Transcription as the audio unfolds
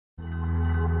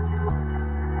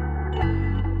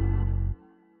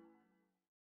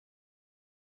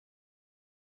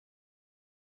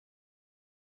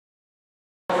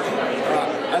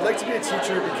I'd like to be a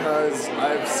teacher because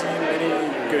I've seen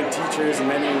many good teachers and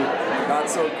many not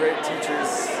so great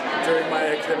teachers during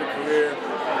my academic career,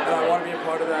 and I want to be a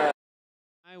part of that.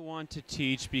 I want to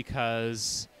teach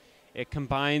because it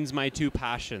combines my two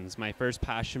passions. My first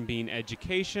passion being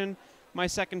education, my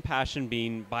second passion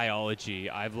being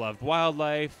biology. I've loved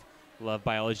wildlife, love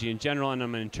biology in general, and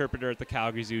I'm an interpreter at the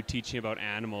Calgary Zoo teaching about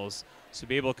animals. So to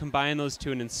be able to combine those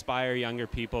two and inspire younger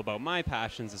people about my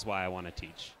passions is why I want to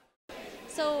teach.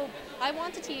 So I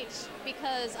want to teach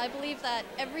because I believe that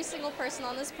every single person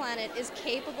on this planet is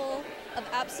capable of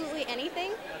absolutely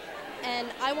anything, and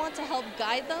I want to help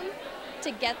guide them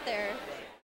to get there.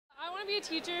 I want to be a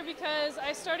teacher because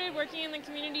I started working in the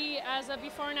community as a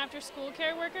before and after school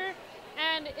care worker,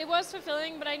 and it was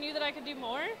fulfilling, but I knew that I could do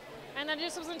more, and that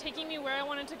just wasn't taking me where I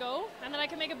wanted to go, and that I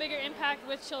could make a bigger impact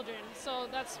with children. So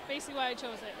that's basically why I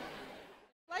chose it.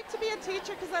 I like to be a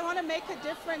teacher because I want to make a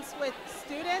difference with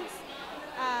students.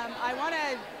 I want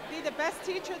to be the best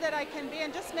teacher that I can be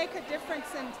and just make a difference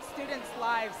in students'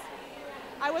 lives.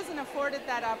 I wasn't afforded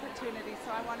that opportunity,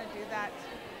 so I want to do that.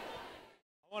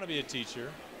 I want to be a teacher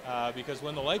because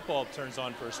when the light bulb turns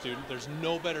on for a student, there's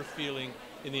no better feeling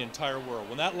in the entire world.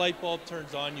 When that light bulb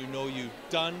turns on, you know you've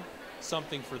done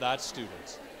something for that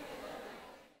student.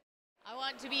 I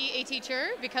want to be a teacher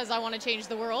because I want to change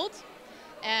the world,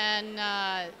 and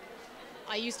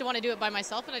I used to want to do it by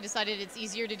myself, and I decided it's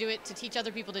easier to do it to teach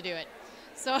other people to do it.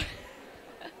 So,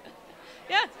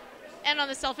 yeah. And on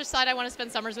the selfish side, I want to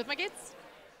spend summers with my kids.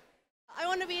 I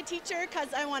want to be a teacher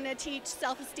because I want to teach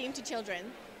self-esteem to children.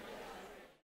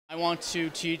 I want to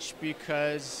teach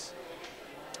because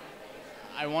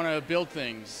I want to build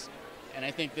things, and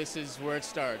I think this is where it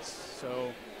starts.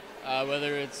 So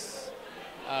whether it's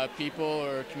people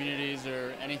or communities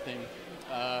or anything,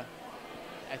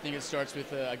 I think it starts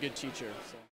with a good teacher.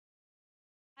 So.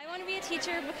 I want to be a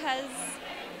teacher because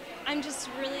I'm just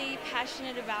really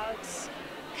passionate about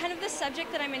kind of the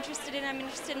subject that I'm interested in. I'm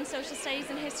interested in social studies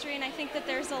and history, and I think that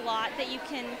there's a lot that you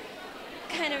can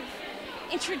kind of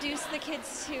introduce the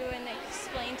kids to and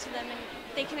explain to them, and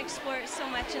they can explore it so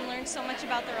much and learn so much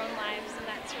about their own lives, and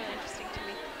that's really interesting to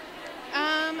me.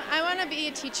 I want to be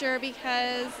a teacher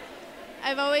because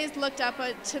I've always looked up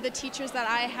to the teachers that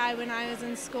I had when I was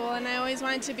in school, and I always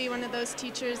wanted to be one of those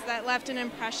teachers that left an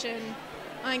impression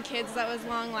on kids that was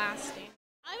long-lasting.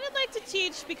 I would like to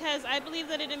teach because I believe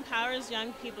that it empowers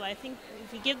young people. I think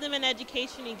if you give them an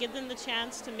education, you give them the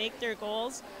chance to make their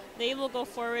goals, they will go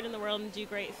forward in the world and do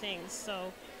great things.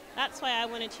 So that's why I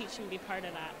want to teach and be part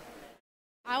of that.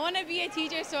 I want to be a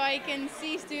teacher so I can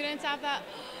see students have that,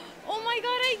 oh my God,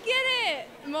 I get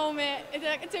it moment.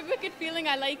 It's a good feeling.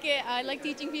 I like it. I like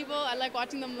teaching people. I like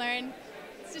watching them learn.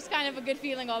 It's just kind of a good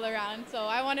feeling all around. So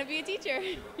I want to be a teacher.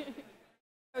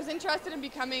 I was interested in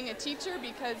becoming a teacher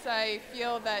because I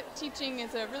feel that teaching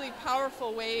is a really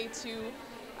powerful way to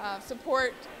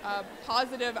support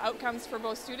positive outcomes for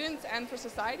both students and for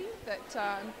society. That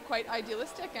I'm quite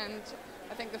idealistic, and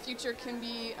I think the future can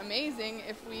be amazing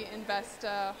if we invest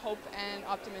hope and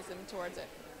optimism towards it.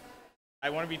 I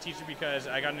want to be a teacher because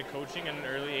I got into coaching at an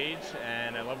early age,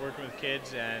 and I love working with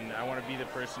kids, and I want to be the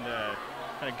person to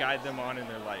kind of guide them on in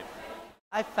their life.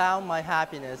 I found my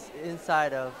happiness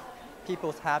inside of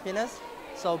people's happiness.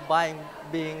 So by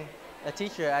being a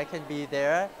teacher, I can be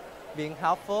there, being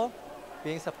helpful,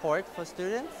 being support for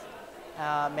students.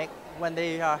 When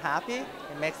they are happy,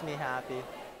 it makes me happy.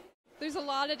 There's a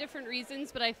lot of different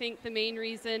reasons, but I think the main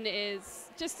reason is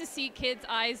just to see kids'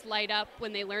 eyes light up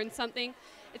when they learn something.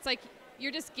 It's like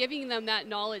you're just giving them that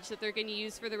knowledge that they're going to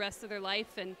use for the rest of their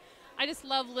life. And I just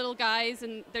love little guys,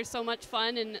 and they're so much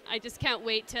fun, and I just can't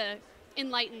wait to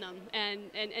enlighten them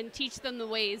and teach them the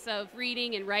ways of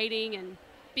reading and writing and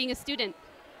being a student.